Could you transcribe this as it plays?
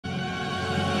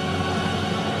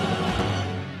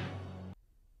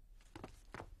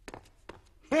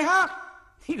哎呀，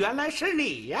原来是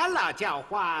你呀，老叫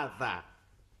花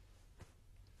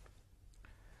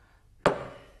子！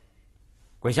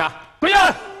跪下！跪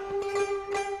下！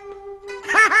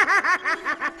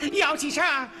姚启圣，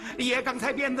爷刚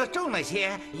才鞭子重了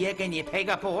些，爷给你赔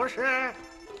个不是。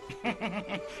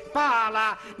罢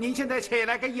了，您现在起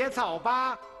来跟爷走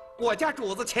吧。我家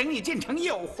主子请你进城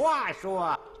有话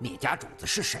说。你家主子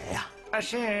是谁呀？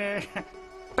是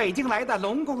北京来的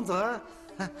龙公子。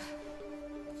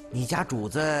你家主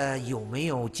子有没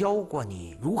有教过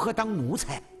你如何当奴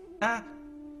才？啊，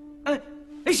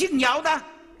姓姚的，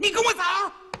你跟我走。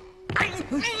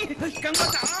跟我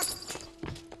走。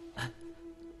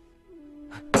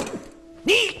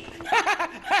你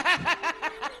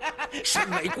身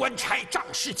为官差，仗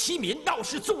势欺民，闹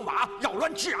事纵马，扰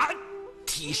乱治安，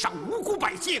踢伤无辜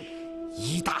百姓，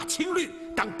以大轻律，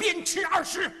当鞭笞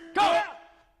20。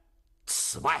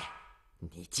此外，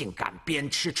你竟敢鞭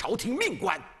笞朝廷命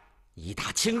官，以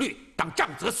大轻律，当杖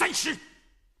责30。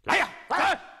来呀，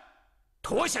来，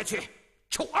拖下去，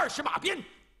抽20马鞭，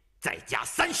再加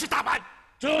30大板。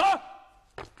这。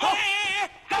哎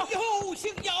呦，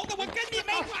姓姚的，我跟你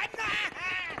没完呐！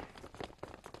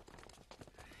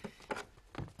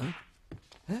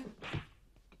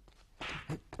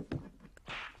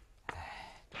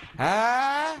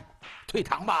哎，退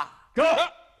堂吧。这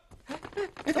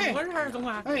怎么回事，总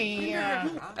管？哎呀，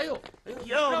哎呦，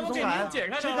让我给您解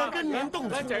开这个跟您动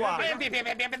粗啊！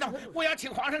别动！我要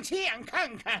请皇上亲眼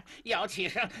看看姚启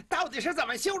圣到底是怎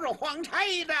么羞辱皇差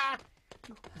的。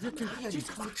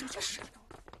这是。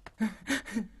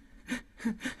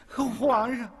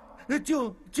皇上，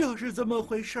就是这么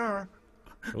回事儿。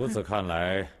如此看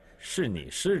来，是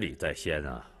你失礼在先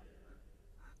啊！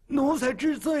奴才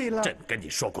知罪了。朕跟你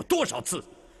说过多少次，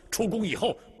出宫以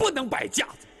后不能摆架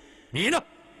子，你呢，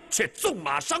却纵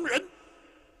马伤人。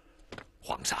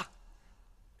皇上，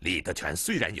李德全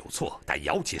虽然有错，但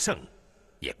姚启圣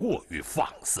也过于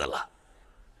放肆了。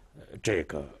这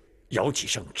个姚启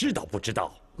圣知道不知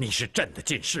道你是朕的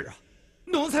进士啊？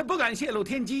奴才不敢泄露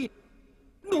天机，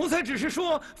奴才只是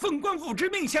说奉官府之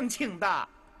命相请的。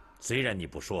虽然你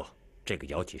不说，这个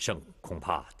姚启圣恐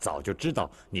怕早就知道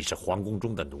你是皇宫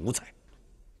中的奴才。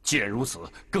既然如此，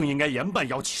更应该严办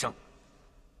姚启圣。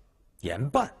严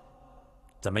办？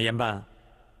怎么严办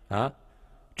啊？啊，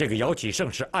这个姚启圣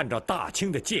是按照大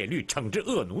清的戒律惩治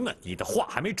恶奴呢。你的话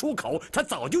还没出口，他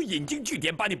早就引经据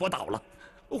典把你驳倒了。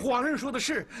皇上说的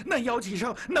是，那姚启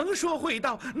圣能说会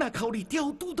道，那口里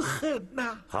刁毒的很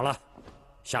呐。好了，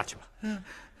下去吧。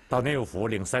到内务府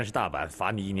领30大板，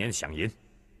罚你1年饷银。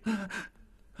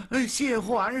谢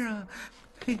皇上。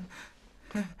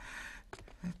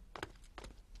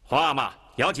皇阿玛，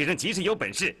姚启圣即使有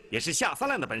本事，也是下三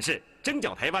滥的本事。征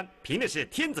剿台湾，凭的是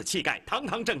天子气概，堂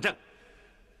堂正正。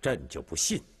朕就不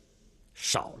信，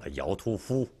少了姚屠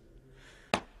夫，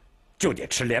就得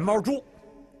吃连毛猪。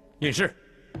运使，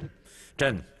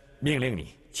朕命令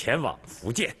你前往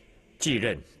福建，继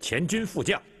任前军副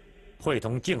将，会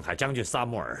同靖海将军萨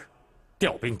穆尔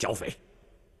调兵剿匪。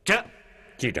这，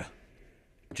记着，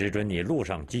只准你路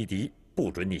上击敌，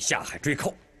不准你下海追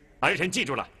寇。儿臣记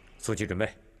住了。速去准备。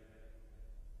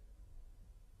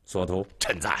所图，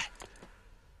臣在。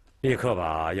立刻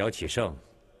把姚启圣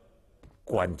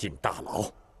关进大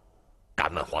牢。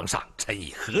敢问皇上，臣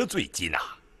以何罪缉拿？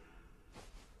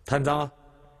贪赃啊！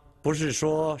不是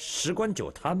说10官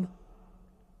9贪吗？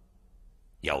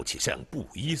姚启圣不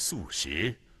依素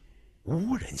食，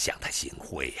无人向他行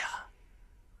贿呀。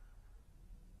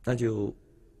那就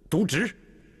渎职。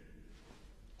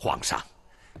皇上，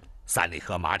三里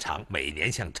河马场每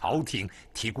年向朝廷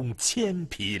提供1000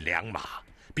匹良马，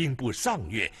兵部上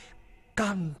月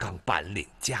刚刚颁令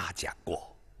嘉奖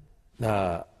过。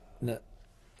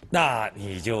那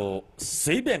你就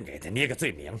随便给他捏个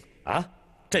罪名啊！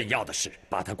朕要的是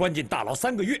把他关进大牢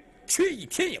3个月，缺1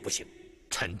天也不行。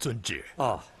臣遵旨。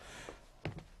啊，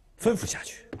吩咐下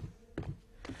去，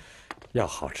要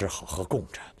好吃好喝供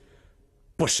着，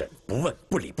不审不问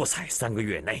不理不睬，3个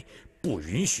月内不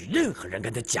允许任何人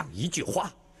跟他讲一句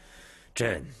话。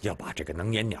朕要把这个能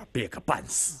撵鸟憋个半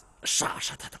死，杀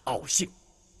杀他的傲性。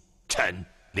臣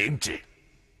领旨。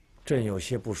朕有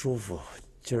些不舒服，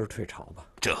今儿退朝吧。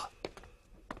这。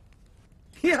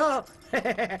哟，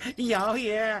姚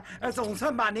爷总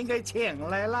算把您给请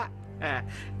来了。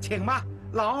请吧，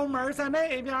牢门在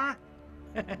那边。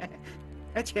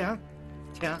请。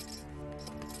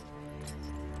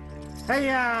哎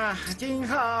呀，今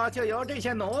后就由这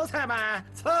些奴才们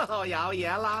伺候姚爷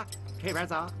了。这边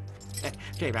走，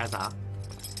这边走，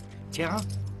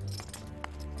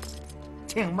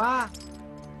请吧。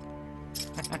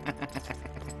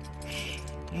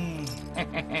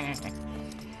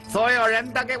所有人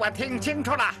都给我听清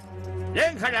楚了，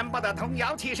任何人不得同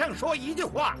姚启圣说一句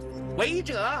话，违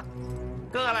者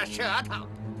割了舌头。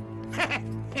嘿嘿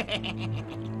嘿嘿嘿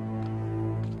嘿。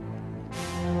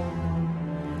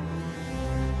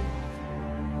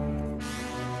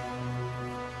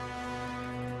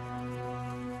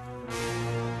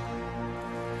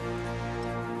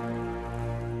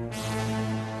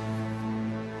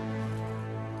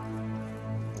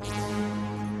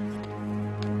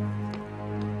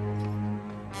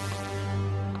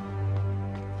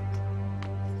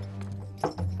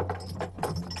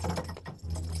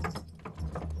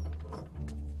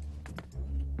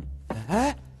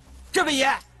哎，这位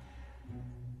爷，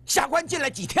下官进来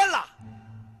几天了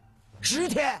？10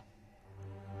天、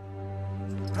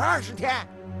20天，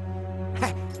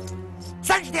嘿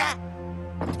，30天。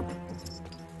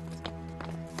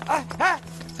哎！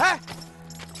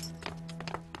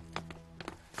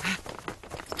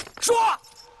说，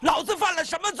老子犯了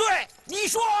什么罪？你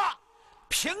说，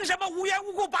凭什么无缘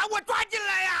无故把我抓进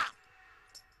来呀？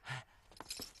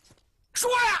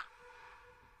说呀，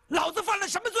老子犯了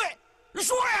什么罪？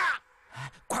说呀！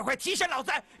快快提审老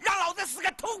子，让老子死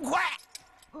个痛快！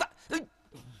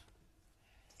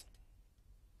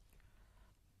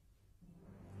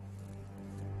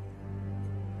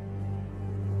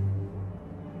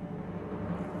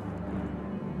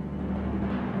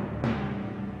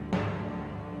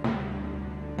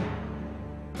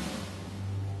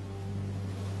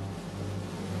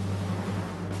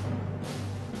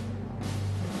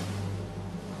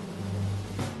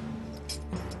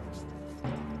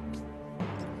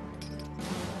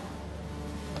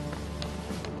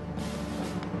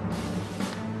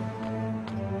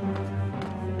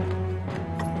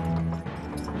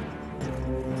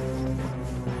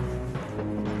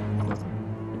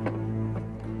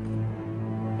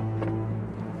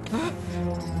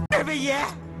这位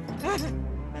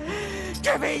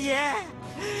爷，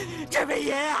这位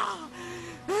爷啊！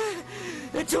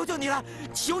求求你了，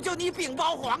求求你禀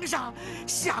报皇上，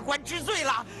下官知罪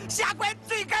了，下官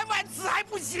罪该万死还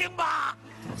不行吗？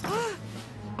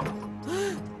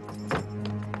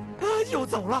又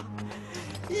走了，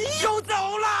又走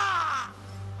了！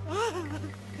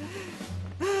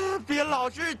别老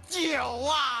是酒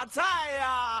啊菜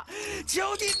呀，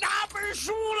求你拿本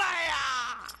书来呀！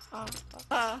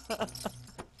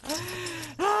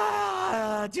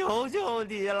求求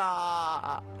你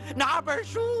了，拿本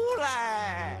书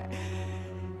来，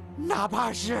哪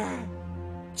怕是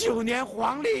9年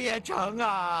黄历也成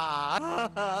啊！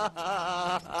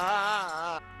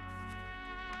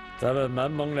咱们满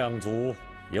蒙两族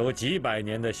有几百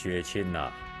年的血亲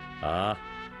呐，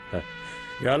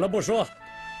远了不说，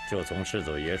就从世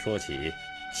祖爷说起，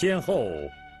先后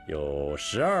有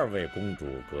12位公主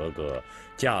格格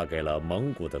嫁给了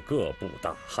蒙古的各部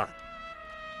大汗。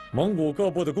蒙古各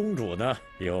部的公主呢，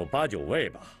有8、9位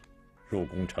吧，入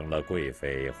宫成了贵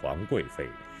妃、皇贵妃。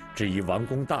至于王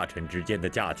公大臣之间的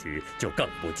嫁娶，就更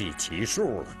不计其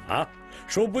数了啊！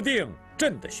说不定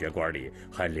朕的血管里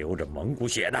还流着蒙古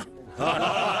血呢。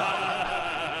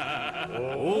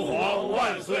吾皇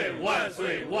万岁万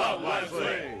岁万万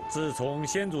岁！自从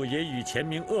先祖爷与前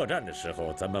明恶战的时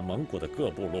候，咱们蒙古的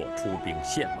各部落出兵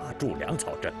献马助粮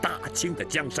草，这大清的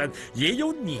江山也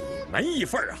有你们一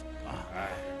份啊！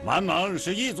满蒙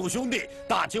是一族兄弟，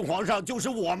大清皇上就是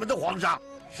我们的皇上。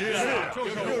是啊，就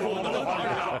是我们的皇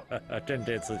上。朕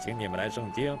这次请你们来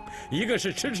盛京，一个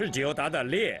是吃酒打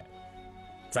猎，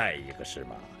再一个是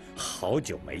嘛，好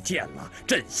久没见了，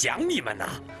朕想你们呐。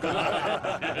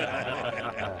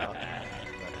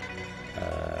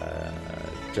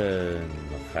朕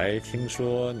还听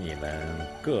说你们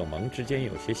各盟之间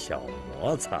有些小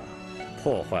摩擦，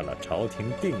破坏了朝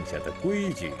廷定下的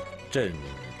规矩，朕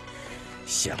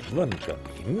想问个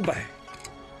明白，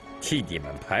替你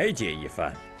们排解一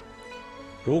番。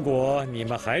如果你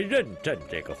们还认朕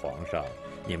这个皇上，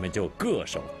你们就各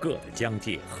守各的疆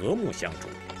界，和睦相处。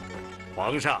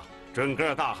皇上，准噶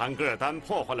尔大汗噶尔丹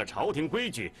破坏了朝廷规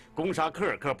矩，攻杀科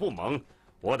尔沁部盟，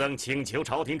我等请求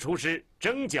朝廷出师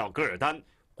征剿噶尔丹，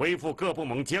恢复各部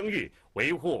盟疆域，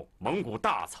维护蒙古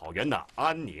大草原的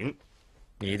安宁。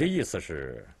你的意思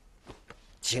是，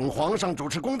请皇上主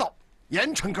持公道，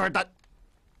严惩噶尔丹。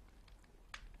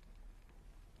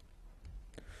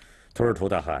图尔图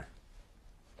大汗，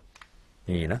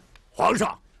你呢？皇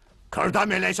上，噶尔丹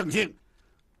没来盛京，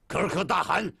噶尔沁大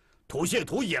汗、土谢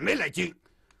图也没来京，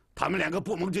他们2个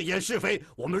部盟之间是非，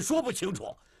我们说不清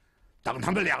楚。等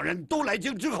他们2人都来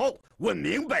京之后，问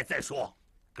明白再说。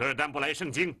噶尔丹不来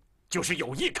盛京，就是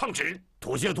有意抗旨。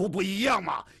土谢图不一样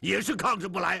嘛，也是抗旨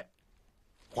不来。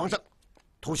皇上，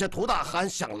土谢图大汗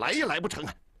想来也来不成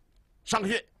啊！上个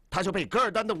月他就被噶尔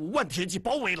丹的5万铁骑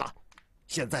包围了，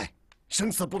现在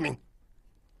生死不明。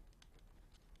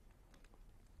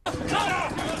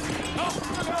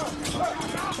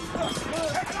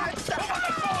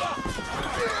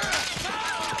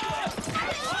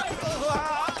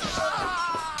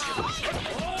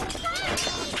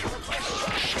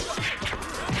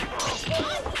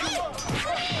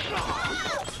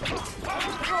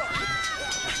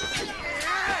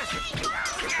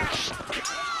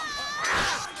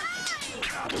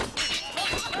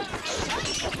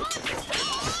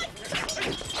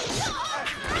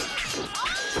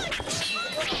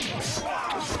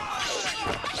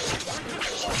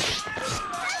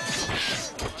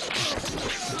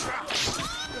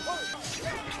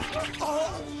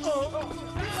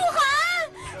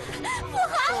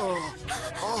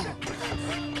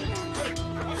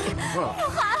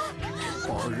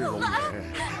宝日龙梅，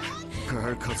噶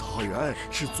尔克草原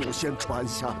是祖先传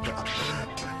下的，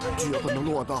绝不能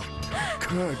落到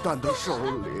噶尔丹的手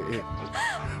里。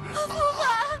父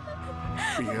汗，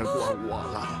别管我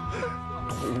了，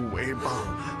突围吧！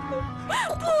不，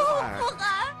父汗，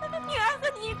女儿和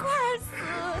你一块儿死。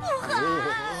父汗，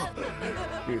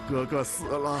你哥哥死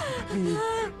了，你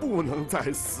不能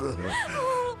再死。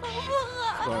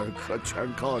噶尔克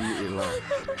全靠你了。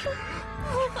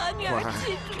父汗，女儿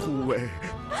记住。突围！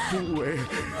父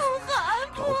汗，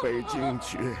到北京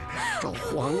去找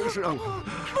皇上，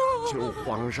求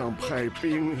皇上派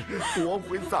兵夺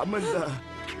回咱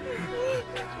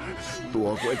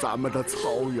们的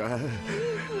草原、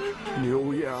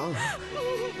牛羊、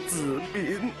子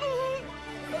民。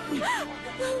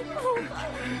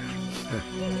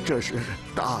这是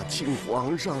大清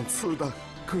皇上赐的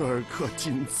噶尔克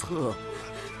金册。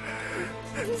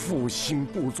复兴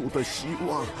部族的希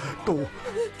望都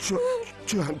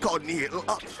全靠你了。父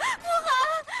汗，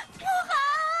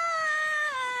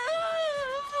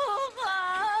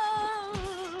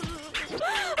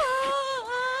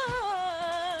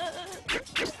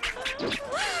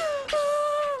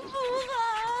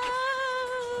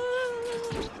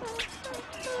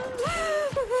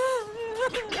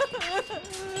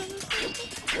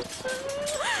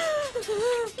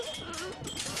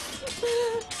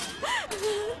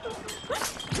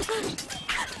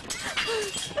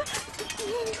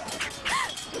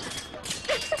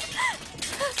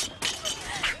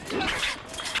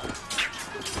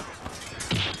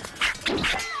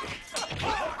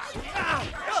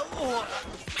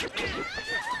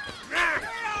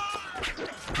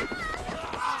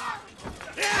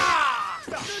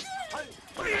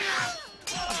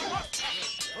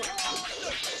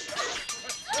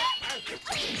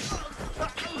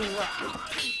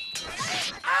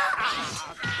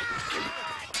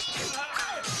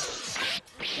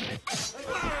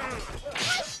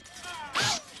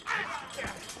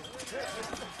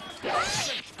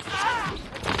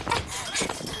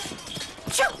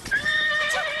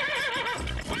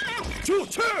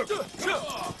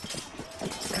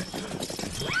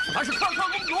他是康康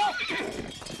公主，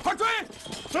快追！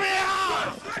追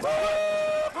呀！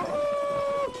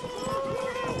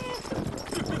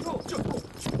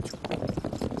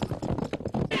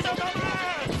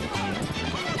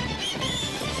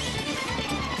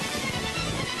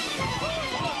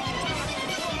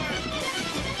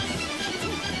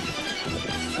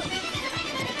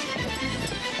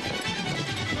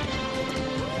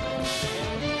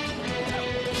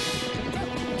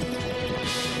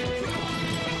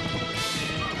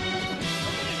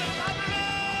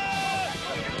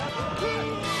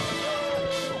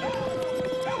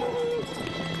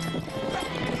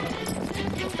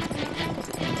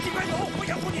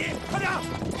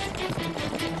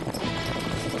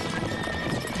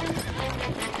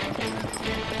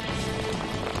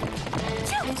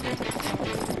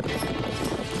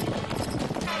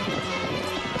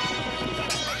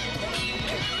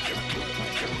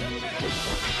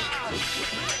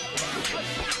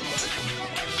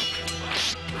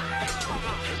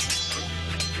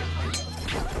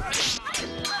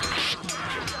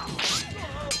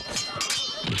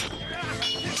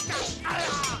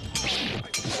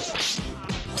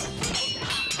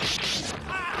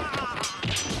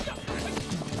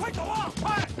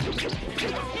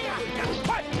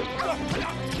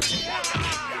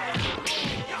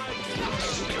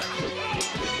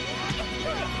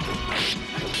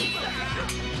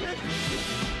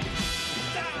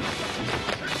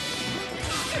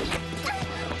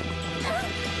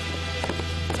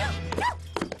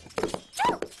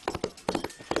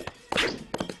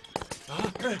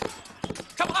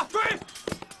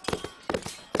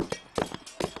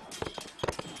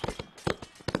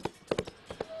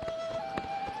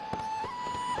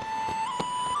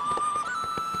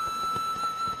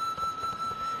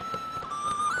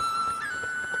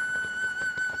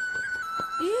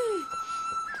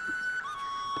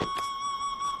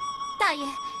大爷，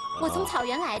我从草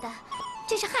原来的，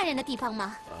这是汉人的地方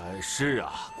吗？是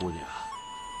啊，姑娘。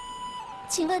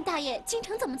请问大爷，京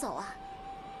城怎么走啊？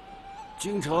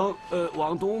京城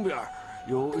往东边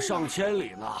有上千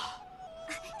里呢。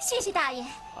谢谢大爷。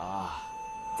啊，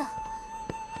走。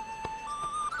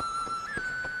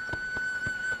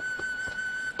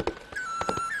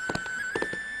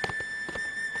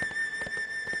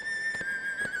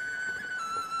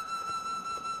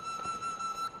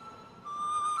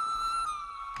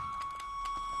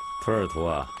图尔图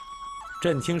啊，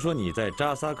朕听说你在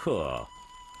扎萨克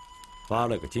挖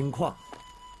了个金矿，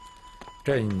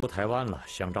朕出台湾了，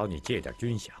想找你借点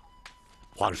军饷。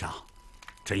皇上，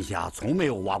臣下从没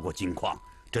有挖过金矿，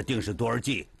这定是多尔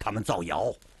济他们造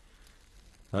谣。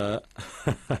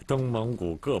东蒙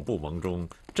古各部盟中，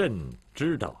朕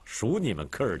知道属你们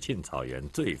科尔沁草原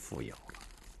最富有了。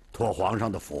托皇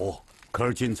上的福，科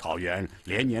尔沁草原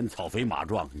连年草肥马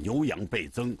壮，牛羊倍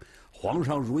增。皇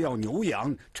上如要牛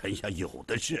羊，臣下有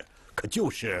的是，可就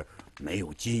是没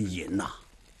有金银呐。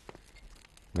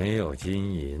没有金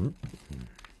银。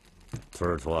图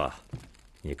尔图啊，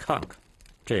你看看，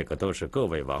这个都是各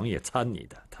位王爷参你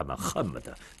的，他们恨不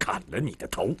得砍了你的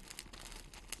头。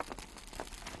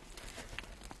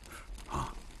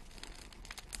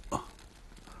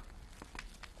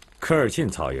科尔沁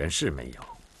草原是没有，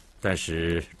但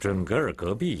是准格尔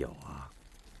隔壁有啊。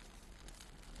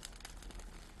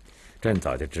朕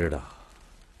早就知道，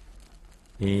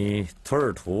你图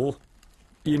尔图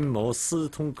阴谋私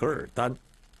通噶尔丹。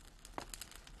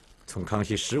从康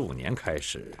熙15年开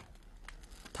始，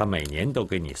他每年都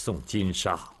给你送金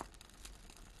沙，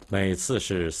每次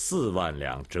是4万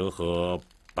两，折合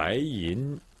白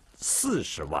银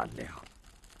40万两。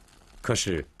可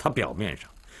是他表面上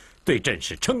对朕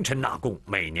是称臣纳贡，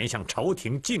每年向朝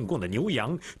廷进贡的牛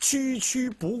羊区区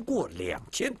不过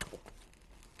2000头。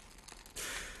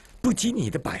不及你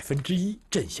的1%，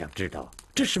朕想知道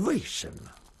这是为什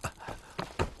么？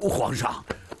皇上，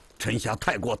臣下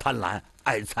太过贪婪，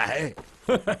爱财。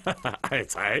爱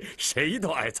财，谁都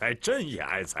爱财，朕也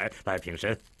爱财。来平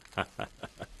身。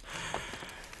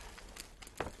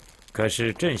可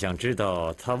是朕想知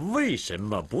道他为什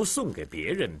么不送给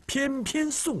别人，偏偏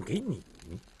送给你？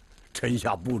臣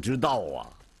下不知道啊。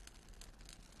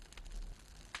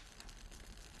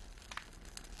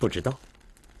不知道？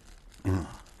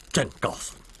朕告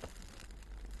诉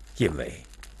你，因为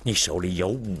你手里有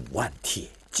5万铁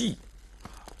骑。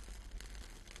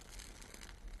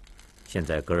现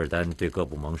在噶尔丹对各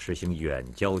部盟实行远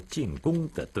交近攻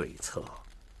的对策，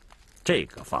这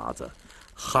个法子，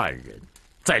汉人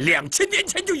在2000年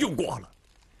前就用过了。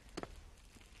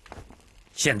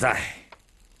现在，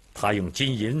他用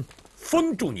金银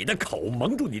封住你的口，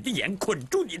蒙住你的眼，捆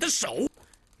住你的手，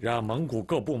让蒙古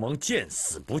各部盟见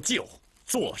死不救，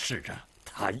坐视着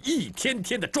他一天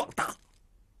天的壮大。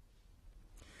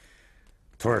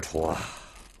图尔图啊，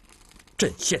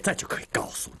朕现在就可以告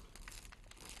诉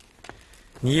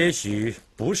你，你也许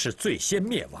不是最先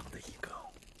灭亡的一个，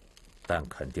但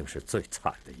肯定是最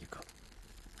惨的一个。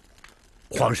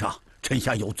皇上，臣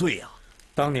下有罪啊！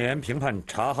当年平叛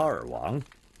察哈尔王，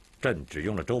朕只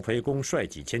用了周培公率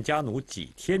几千家奴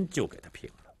几天就给他平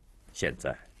了。现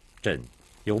在，朕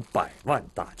有100万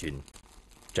大军，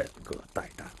枕戈待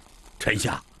旦。臣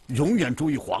下永远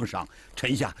忠于皇上，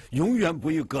臣下永远不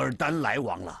与噶尔丹来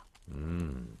往了。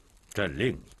朕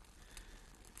令你，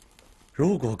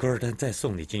如果噶尔丹再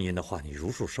送你金银的话，你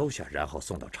如数收下，然后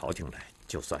送到朝廷来，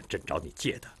就算朕找你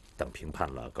借的，等平叛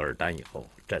了噶尔丹以后，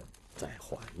朕再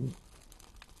还你。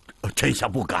臣下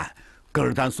不敢，噶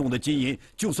尔丹送的金银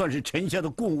就算是臣下的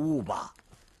贡物吧。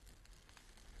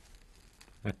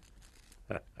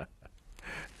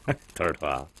图尔图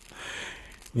啊，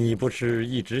你不是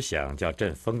一直想叫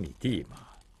朕封你地吗？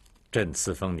朕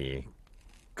赐封你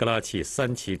格拉契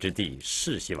3旗之地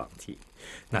世袭罔替，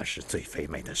那是最肥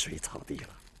美的水草地了。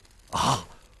啊，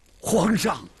皇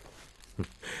上，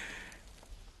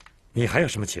你还有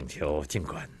什么请求，尽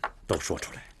管都说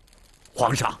出来。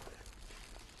皇上，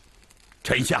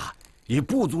臣下以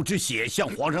部族之血向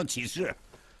皇上起誓，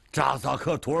扎萨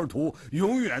克图尔图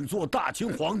永远做大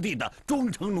清皇帝的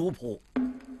忠诚奴仆。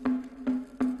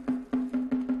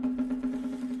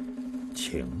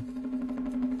请。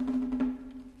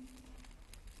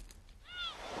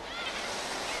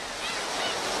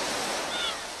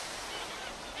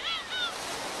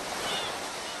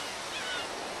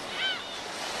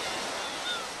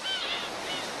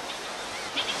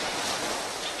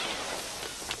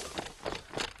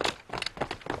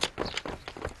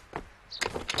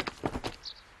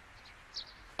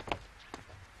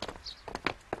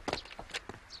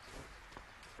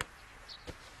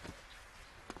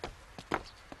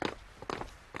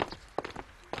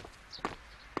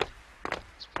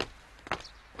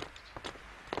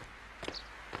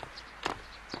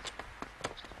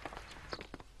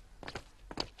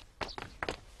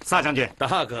萨将军，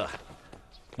大哥，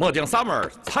末将萨摩尔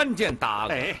参见大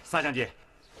哥。哎，萨将军，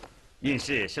应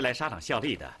氏是来沙场效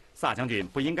力的，萨将军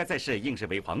不应该再视应氏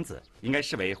为皇子，应该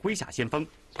视为麾下先锋。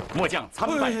末将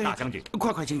参拜大将军。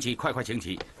快快请起，快快请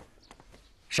起。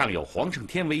上有皇上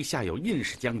天威，下有印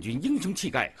氏将军英雄气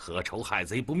概，何愁海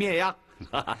贼不灭呀？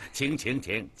请。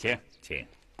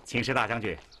请示大将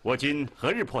军，我军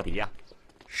何日破敌呀？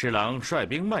侍郎率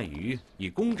兵漫渔，以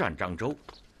攻占漳州。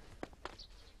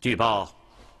据报，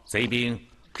贼兵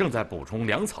正在补充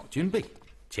粮草军备，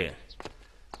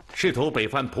试图北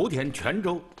犯莆田、泉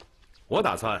州。我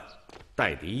打算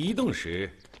待敌移动时，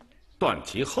断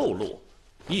其后路，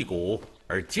一鼓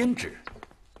而歼之。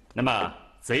那么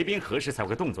贼兵何时才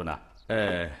会动作呢？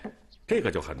这个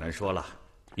就很难说了，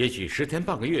也许10天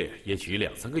半个月，也许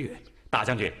2、3个月。大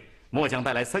将军，末将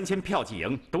带来3000骠骑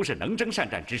营，都是能征善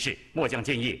战之士。末将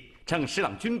建议，趁施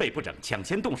琅军备不整，抢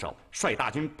先动手，率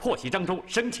大军破袭漳州，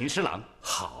生擒施琅。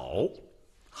好。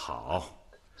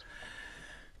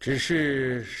只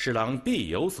是施琅必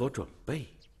有所准备。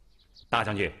大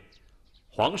将军，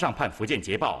皇上盼福建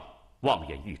捷报，望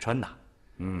眼欲穿呐。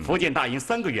福建大营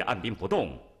3个月按兵不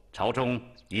动，朝中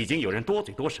已经有人多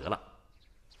嘴多舌了。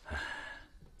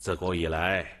自古以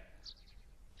来，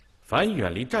凡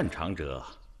远离战场者，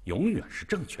永远是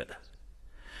正确的。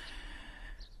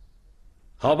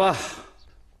好吧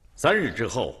，3日之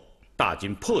后，大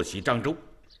军破袭漳州。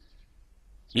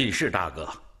印氏大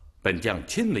哥，本将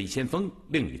亲为先锋，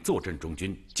令你坐镇中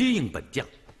军，接应本将。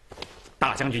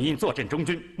大将军应坐镇中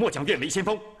军，末将愿为先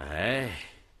锋。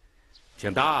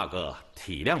请大哥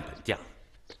体谅本将。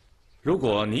如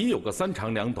果你有个3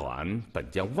长2短，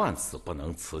本将万死不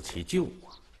能辞其咎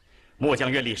啊！末将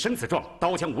愿立生死状，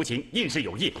刀枪无情，印氏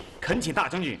有意，恳请大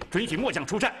将军准许末将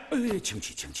出战。请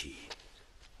起。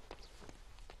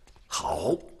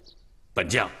好，本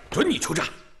将准你出战。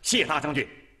谢大将军，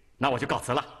那我就告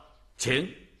辞了。请。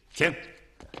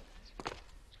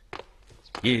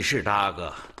印氏大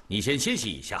哥，你先歇息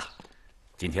一下。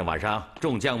今天晚上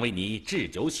众将为你置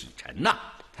酒洗尘呐。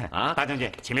大将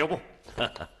军，请留步。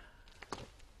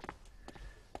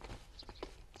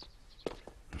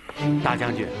大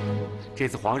将军，这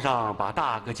次皇上把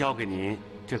大哥交给您，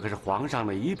这可是皇上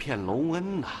的一片隆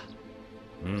恩呐。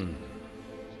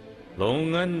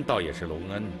隆恩倒也是隆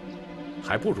恩，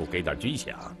还不如给点军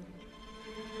饷。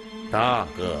大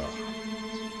哥，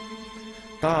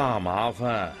大麻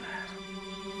烦，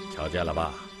瞧见了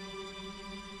吧？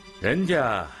人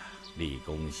家立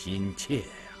功心切呀。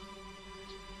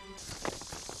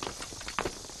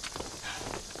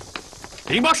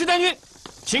禀报施将军，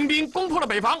清兵攻破了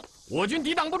北防，我军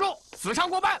抵挡不住，死伤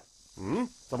过半。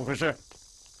怎么回事？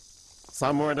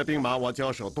萨摩尔的兵马我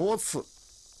交手多次，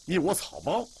一无草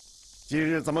包，今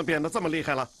日怎么变得这么厉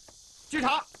害了？据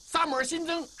查，萨摩尔新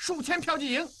增数千骠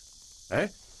骑营。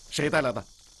谁带来的？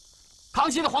康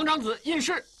熙的皇长子胤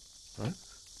氏。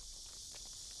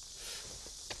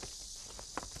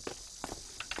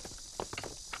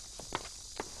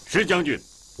施将军，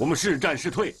我们是战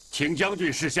是退，请将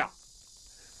军示下。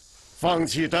放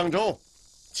弃漳州，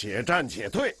且战且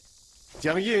退，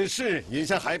将胤氏引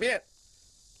向海边。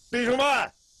弟兄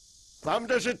们，咱们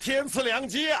这是天赐良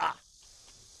机啊！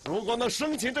如果能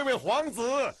生擒这位皇子，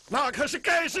那可是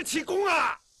盖世奇功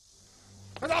啊！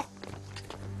快走！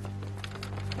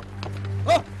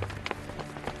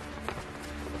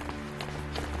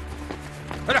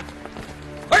快点，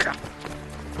快点！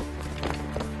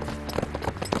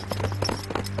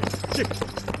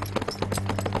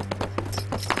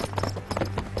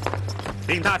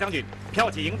禀大将军，骠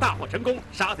骑营大获成功，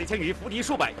杀贼千余，俘敌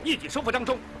数百，一举收复漳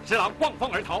州。施琅望风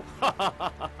而逃。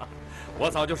我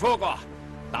早就说过，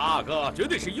大哥绝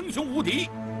对是英雄无敌。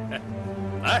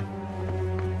来，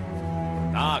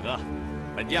大哥，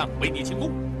本将为你庆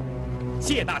功。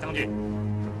谢大将军。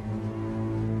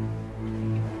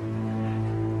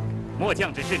末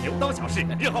将只是牛刀小试，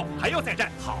日后还要再战。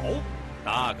好，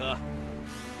大哥，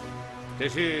这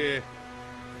是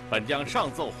本将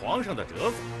上奏皇上的折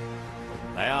子。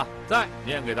来呀，再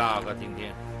念给大哥听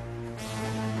听。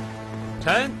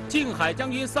臣靖海将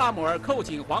军萨摩尔叩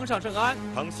请皇上圣安。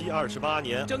康熙28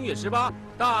年正月18，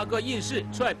大哥胤氏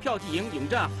率骠骑营勇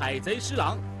战海贼施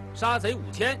琅，杀贼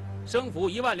5000，生俘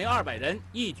10200人，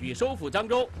一举收复漳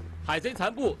州。海贼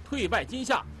残部退败今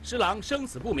夏，施琅生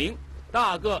死不明。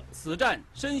大哥此战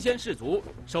身先士卒，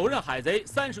手刃海贼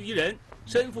30余人，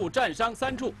身负战伤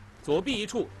3处，左臂1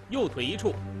处，右腿1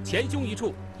处，前胸1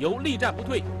处，由力战不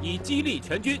退，以激励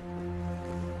全军。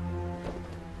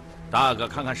大哥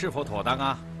看看是否妥当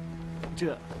啊？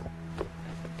这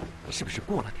是不是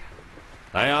过了点？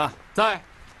来呀，在。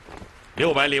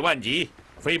 600里万骑，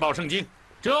飞报圣经。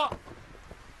这。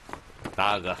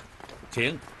大阿哥，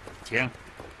请，请。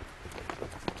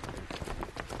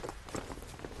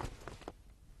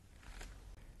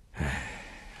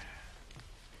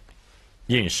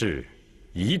胤氏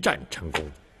一战成功，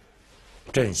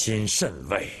朕心甚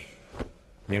慰。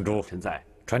明珠，臣在。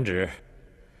传旨，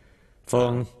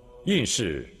封胤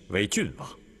氏为郡王，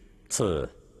赐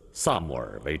萨穆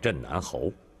尔为镇南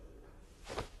侯。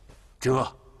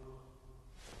这，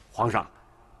皇上，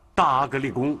大阿哥立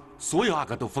功，所有阿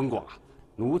哥都风光啊。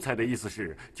奴才的意思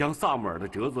是将萨穆尔的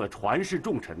折子传示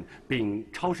众臣，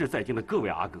并超示在京的各位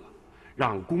阿哥，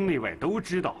让宫内外都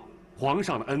知道皇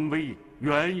上的恩威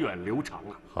源远流长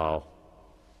啊。好。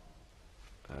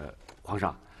皇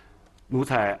上，奴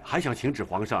才还想请旨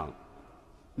皇上，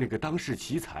那个当世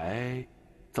奇才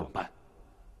怎么办？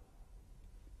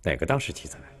哪个当世奇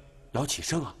才？姚启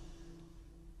圣啊。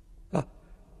啊，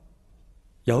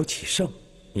姚启圣，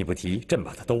你不提，朕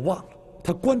把他都忘了。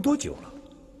他关多久了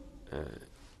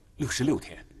？66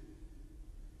天。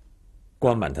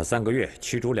关满他3个月，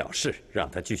驱逐了事，让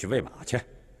他继续喂马去。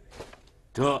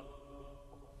这，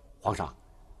皇上，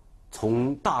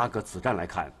从大阿哥此战来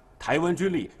看，台湾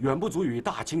军力远不足与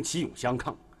大清齐勇相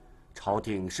抗，朝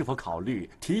廷是否考虑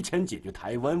提前解决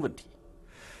台湾问题？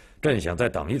朕想再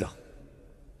等一等，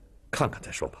看看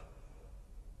再说吧。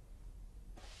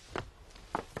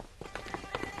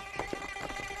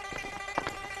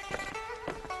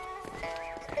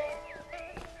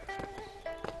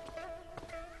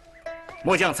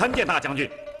末将参见大将军。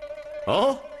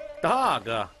哦，大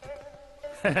哥，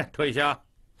退下。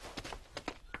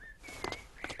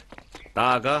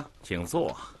大哥，请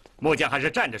坐。末将还是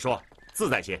站着说，自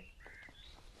在些。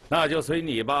那就随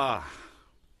你吧。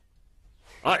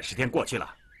20天过去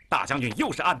了，大将军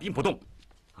又是按兵不动。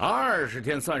20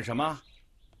天算什么？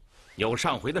有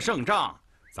上回的胜仗，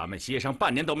咱们歇上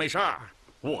半年都没事儿。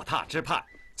卧榻之畔，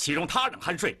岂容他人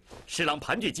酣睡？施琅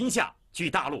盘踞今夏，距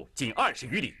大陆仅20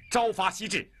余里，朝发夕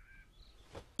至。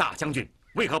大将军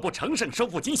为何不乘胜收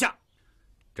复今夏？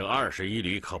这21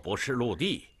里可不是陆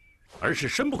地，而是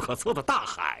深不可测的大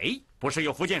海。不是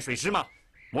有福建水师吗？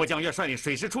末将愿率领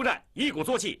水师出战，一鼓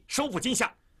作气收复今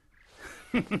夏。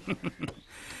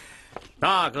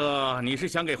大哥，你是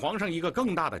想给皇上一个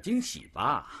更大的惊喜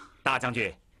吧？大将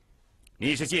军，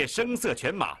你是借声色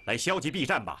犬马来消极避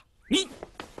战吧？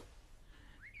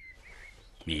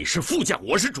你是副将，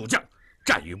我是主将，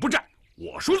战与不战，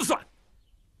我说了算。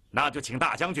那就请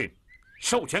大将军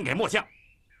授权给末将。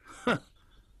哼，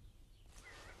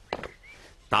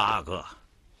大哥，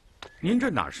您这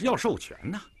哪是要授权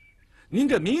呢？您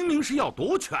这明明是要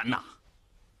夺权呐！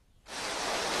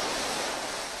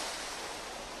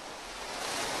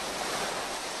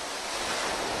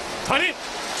传令，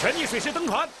全逆水师登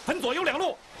船，分左右两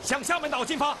路向厦门岛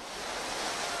进发。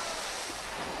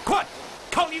快，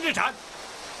靠您日产！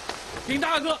林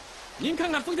大哥，您看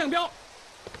看风向标。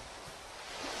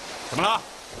怎么了？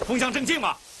风向正劲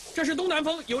吗？这是东南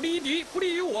风，有利于敌，不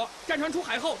利于我。战船出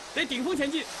海后得顶风前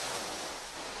进。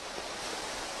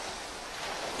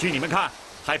据你们看，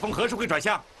海风何时会转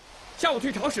向？下午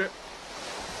退潮时。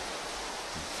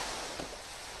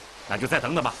那就再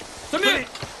等等吧。遵命。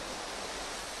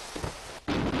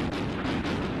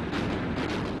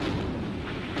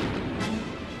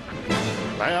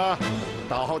来啊，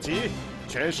大号旗，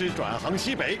全师转航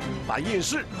西北，把胤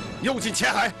氏诱进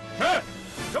前海。是，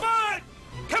准备，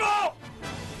开炮！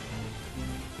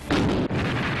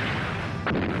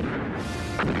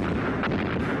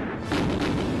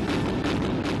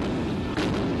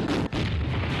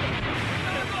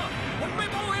我们被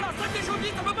包围了，3箭收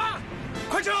兵怎么办？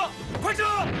快撤！快撤！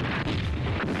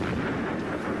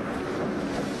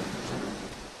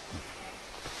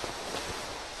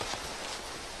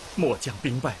末将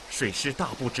兵败，水师大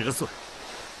部折损，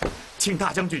请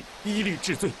大将军一律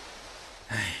治罪。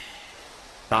哎，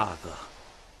大哥，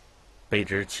卑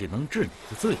职岂能治你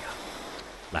的罪啊？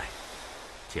来，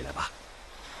起来吧。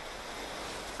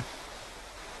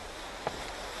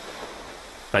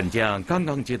本将刚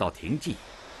刚接到廷记，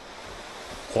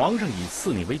皇上已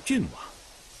赐你为郡王，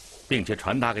并且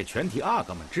传达给全体阿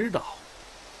哥们知道。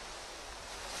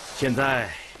现在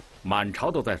满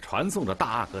朝都在传颂着大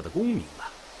阿哥的功名了。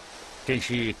真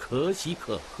是可喜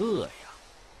可贺呀！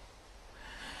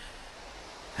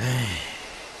哎，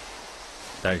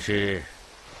但是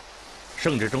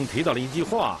圣旨中提到了一句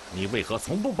话，你为何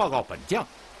从不报告本将？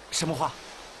什么话？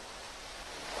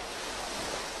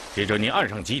只准你岸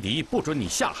上击敌，不准你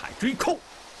下海追寇。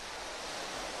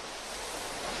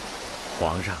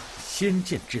皇上先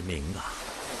见之明啊！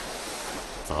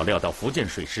早料到福建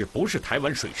水师不是台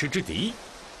湾水师之敌。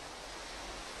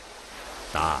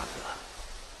大哥，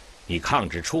你抗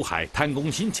旨出海贪功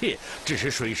心切，致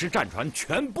使水师战船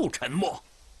全部沉没。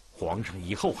皇上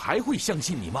以后还会相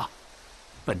信你吗？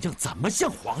本将怎么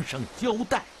向皇上交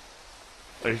代？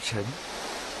儿臣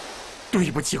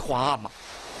对不起皇阿玛。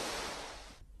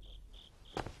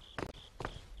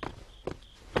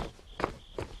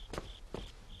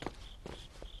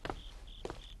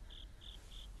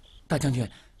大将军，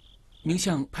明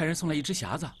相派人送来一只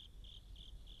匣子。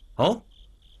哦，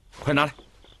快拿来。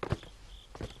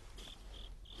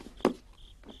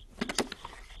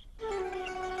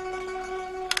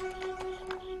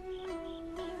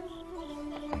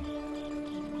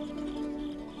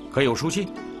可有书信？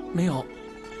没有。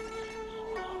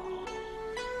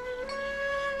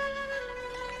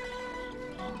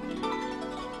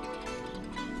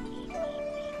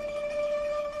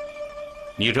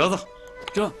你折子。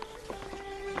这。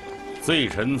罪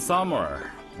臣撒穆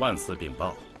尔万死禀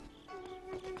报。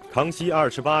康熙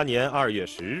28年2月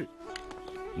10日，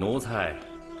奴才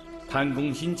贪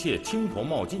功心切，轻狂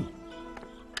冒进，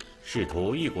试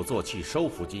图一鼓作气收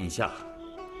复金夏，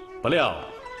不料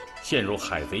陷入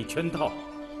海贼圈套，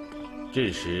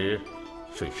致使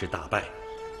水师大败。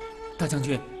大将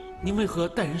军，您为何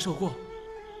带人受过？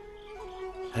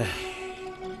唉，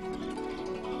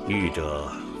御者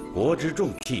国之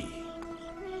重器，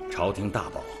朝廷大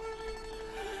宝。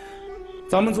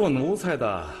咱们做奴才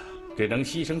的，只能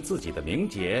牺牲自己的名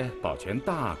节，保全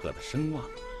大哥的声望。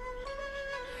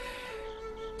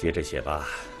接着写吧。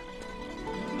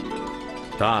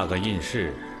大哥胤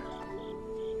禑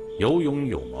有勇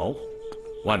有谋，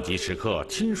万急时刻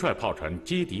亲率炮船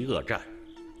接敌恶战，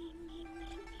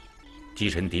击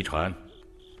沉敌船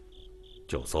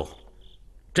9艘。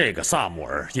这个萨穆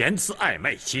尔言辞暧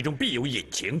昧，其中必有隐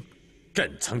情。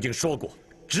朕曾经说过，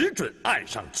只准岸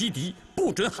上击敌，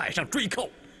不准海上追扣。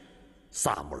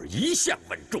萨穆尔一向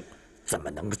稳重，怎么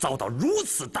能遭到如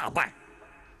此大败？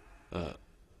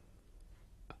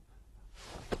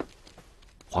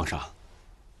皇上，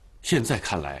现在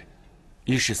看来，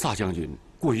一是萨将军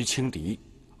过于轻敌，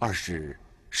二是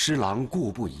施琅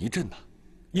故布疑阵呐。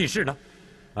胤禑呢？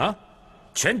啊，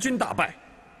全军大败，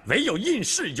唯有胤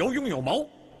禑有勇有谋。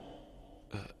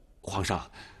皇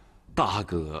上，大阿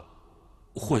哥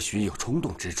或许有冲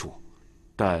动之处，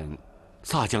但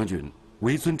萨将军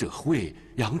为尊者讳，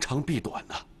扬长避短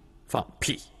呐。放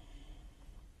屁！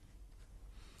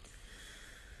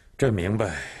朕明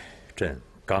白，朕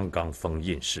刚刚封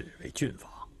胤禑为郡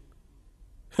王，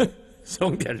哼，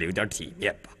总得留点体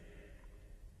面吧。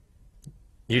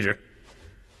懿旨，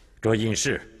着胤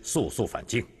禑速速返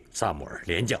京，萨穆尔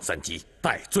连降3级，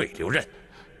戴罪留任。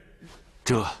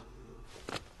这，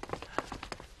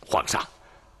皇上，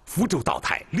福州道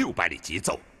台600里急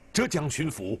奏，浙江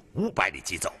巡抚500里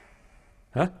急奏。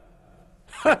啊，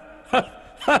哈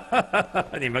哈哈哈！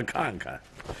你们看看，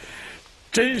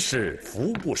真是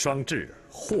福不双至，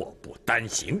祸不单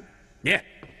行。念，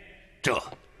这。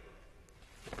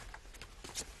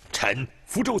臣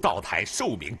福州道台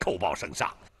受命叩报圣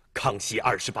上：康熙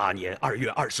28年2月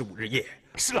25日夜，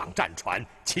施琅战船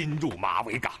侵入马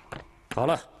尾港。好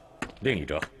了，另一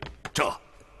折。这。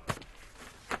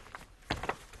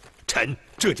臣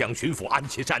浙江巡抚安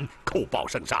岐山叩报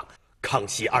圣上：康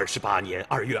熙28年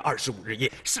2月25日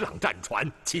夜，施琅战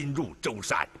船侵入舟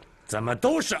山。怎么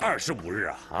都是25日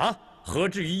啊？啊，何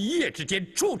至于一夜之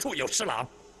间处处有施琅？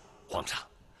皇上，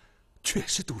确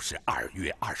实都是2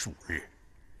月25日。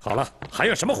好了，还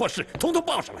有什么祸事，统统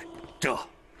报上来。这。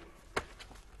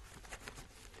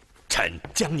臣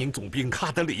江宁总兵哈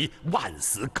德里万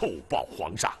死叩报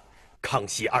皇上：康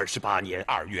熙28年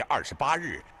2月28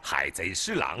日，海贼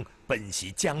施琅奔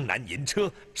袭江南银车，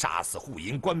杀死护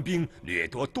营官兵，掠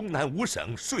夺东南5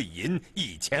省税银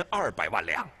1200万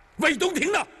两。魏东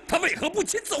亭呢？他为何不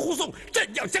亲自护送？朕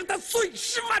要将他碎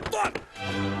尸万段！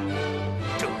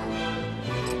这，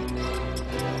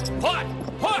快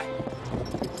快！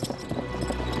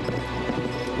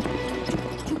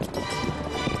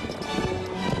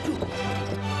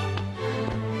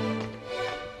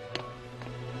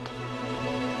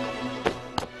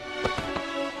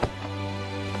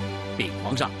禀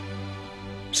皇上，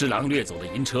施琅掠走的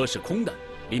银车是空的，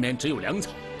里面只有粮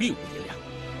草，并无银两。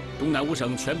东南5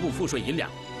省全部赋税银两，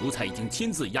奴才已经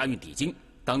亲自押运抵京，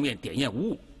当面点验无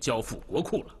误，交付国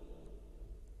库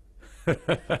了。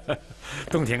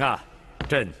东亭啊，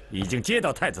朕已经接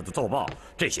到太子的奏报，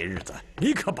这些日子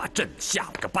你可把朕吓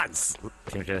了个半死。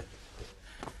平身。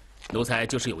奴才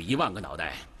就是有1万个脑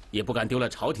袋，也不敢丢了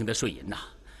朝廷的税银呐。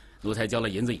奴才交了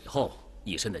银子以后，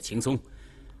一身的轻松，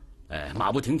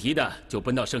马不停蹄的就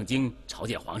奔到盛京朝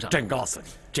见皇上。朕告诉你，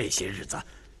这些日子，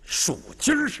蜀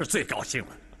军是最高兴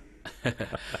了。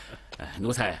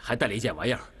奴才还带了一件玩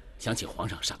意儿，想请皇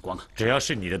上赏光啊！只要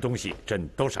是你的东西，朕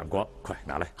都赏光。快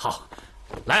拿来。好，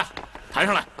来啊，抬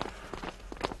上来。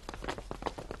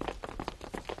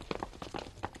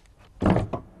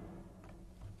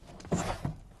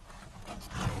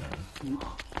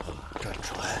战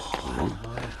船，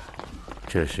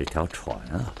这是条船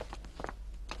啊！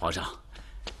皇上，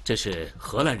这是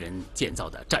荷兰人建造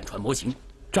的战船模型。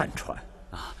战船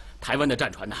啊，台湾的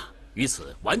战船呐，与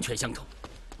此完全相同。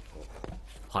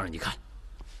皇上，你看，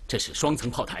这是双层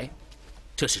炮台，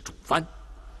这是主帆，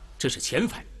这是前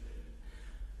帆。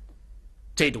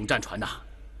这种战船呐，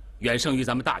远胜于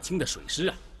咱们大清的水师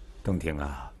啊！东庭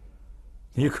啊，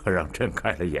你可让朕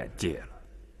开了眼界了。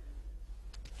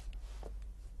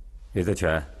李泽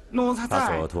全，奴才把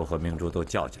在。索图和明珠都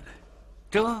叫进来。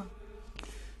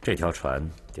这条船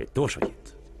得多少银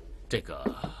子？这个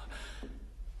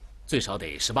最少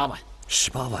得18万。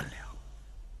18万两。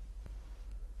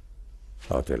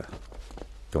哦，对了，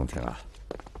东庭啊，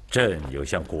朕有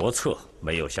项国策，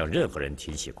没有向任何人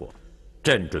提起过。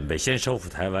朕准备先收复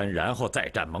台湾，然后再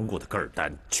战蒙古的噶尔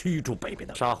丹，驱逐北边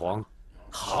的沙皇。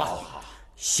好，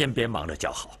先别忙着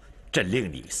叫好，朕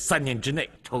令你3年之内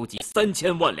筹集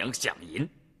3000万两饷银。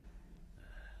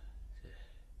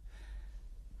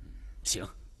行，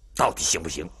到底行不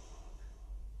行？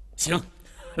行。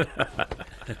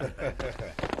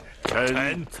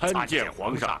臣参见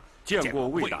皇上，见过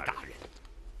魏大人。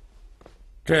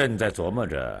朕在琢磨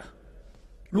着，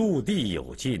陆地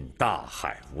有尽，大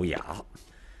海无涯。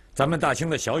咱们大清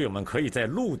的小友们可以在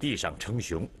陆地上称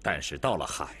雄，但是到了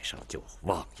海上就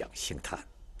望洋兴叹。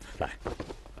来，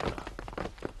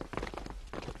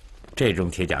这种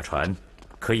铁甲船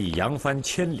可以扬帆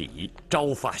千里，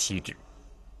朝发夕至。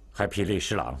还霹雳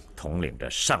施琅统领着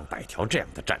上百条这样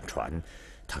的战船，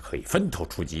他可以分头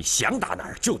出击，想打哪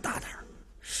儿就打哪儿，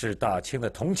视大清的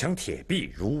铜墙铁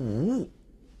壁如无物。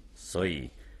所以，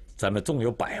咱们纵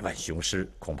有100万雄师，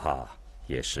恐怕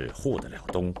也是护得了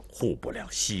东，护不了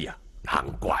西呀。难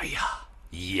怪呀，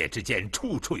一夜之间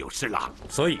处处有施琅。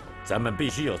所以，咱们必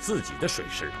须有自己的水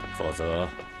师，否则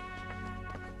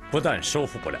不但收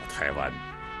复不了台湾，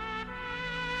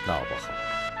闹不好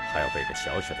还要被这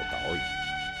小小的岛屿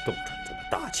冻穿咱们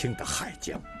大清的海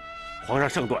疆。皇上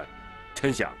圣断，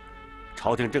臣想，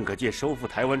朝廷正可借收复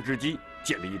台湾之机，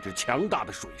建立一支强大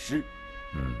的水师。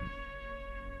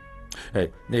哎，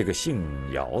那个姓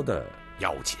姚的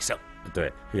姚启圣，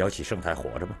对，姚启圣还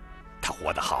活着吗？他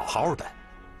活得好好的。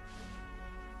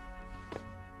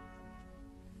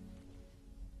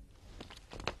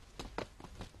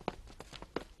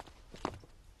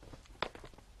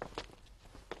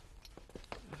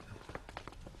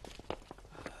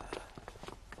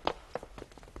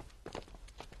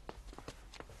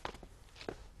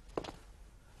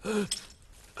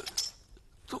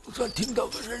总算听到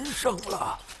个人声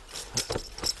了。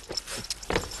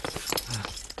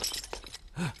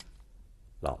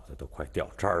老子都快掉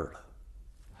渣儿了。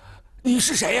你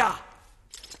是谁呀？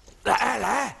来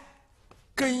来，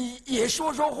跟爷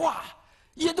说说话，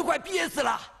爷都快憋死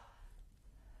了。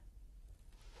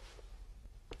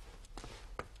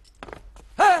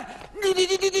哎，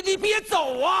你别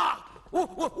走啊！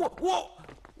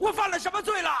我犯了什么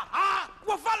罪了啊？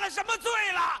我犯了什么罪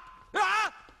了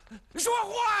啊？说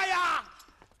话呀！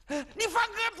你放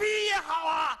个屁也好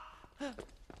啊！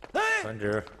传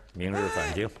旨，明日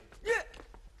返京。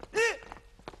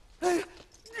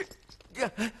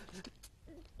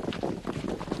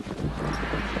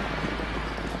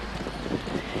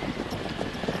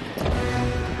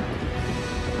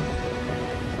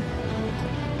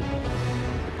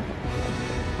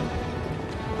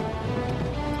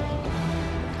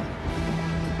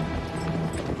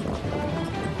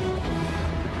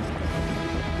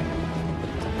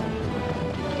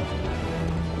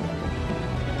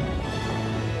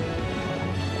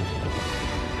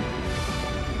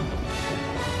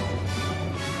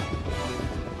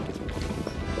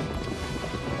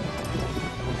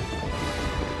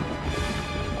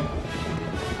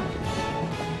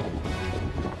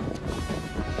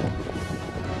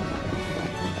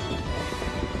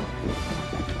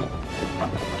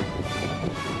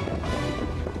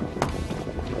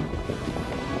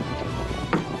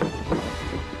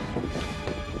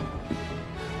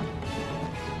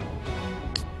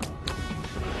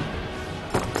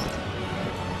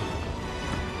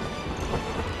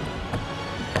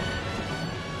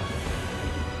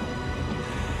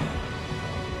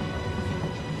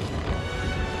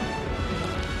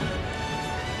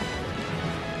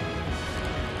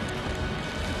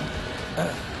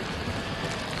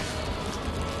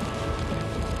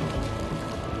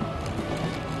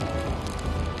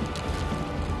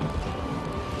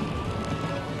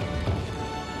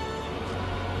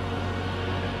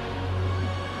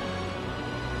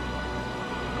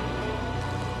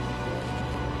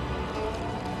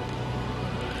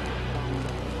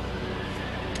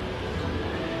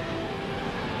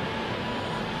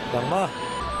冷吗？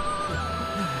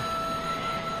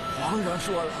皇上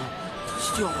说了，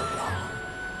就冷。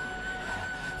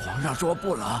皇上说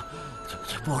不冷，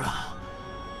就不冷。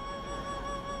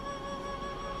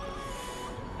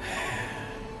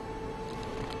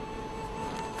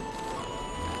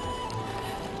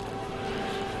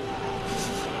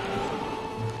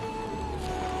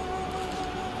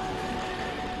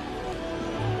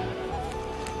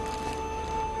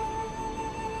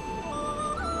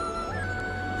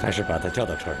还是把他叫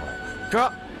到车上来吧。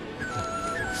这。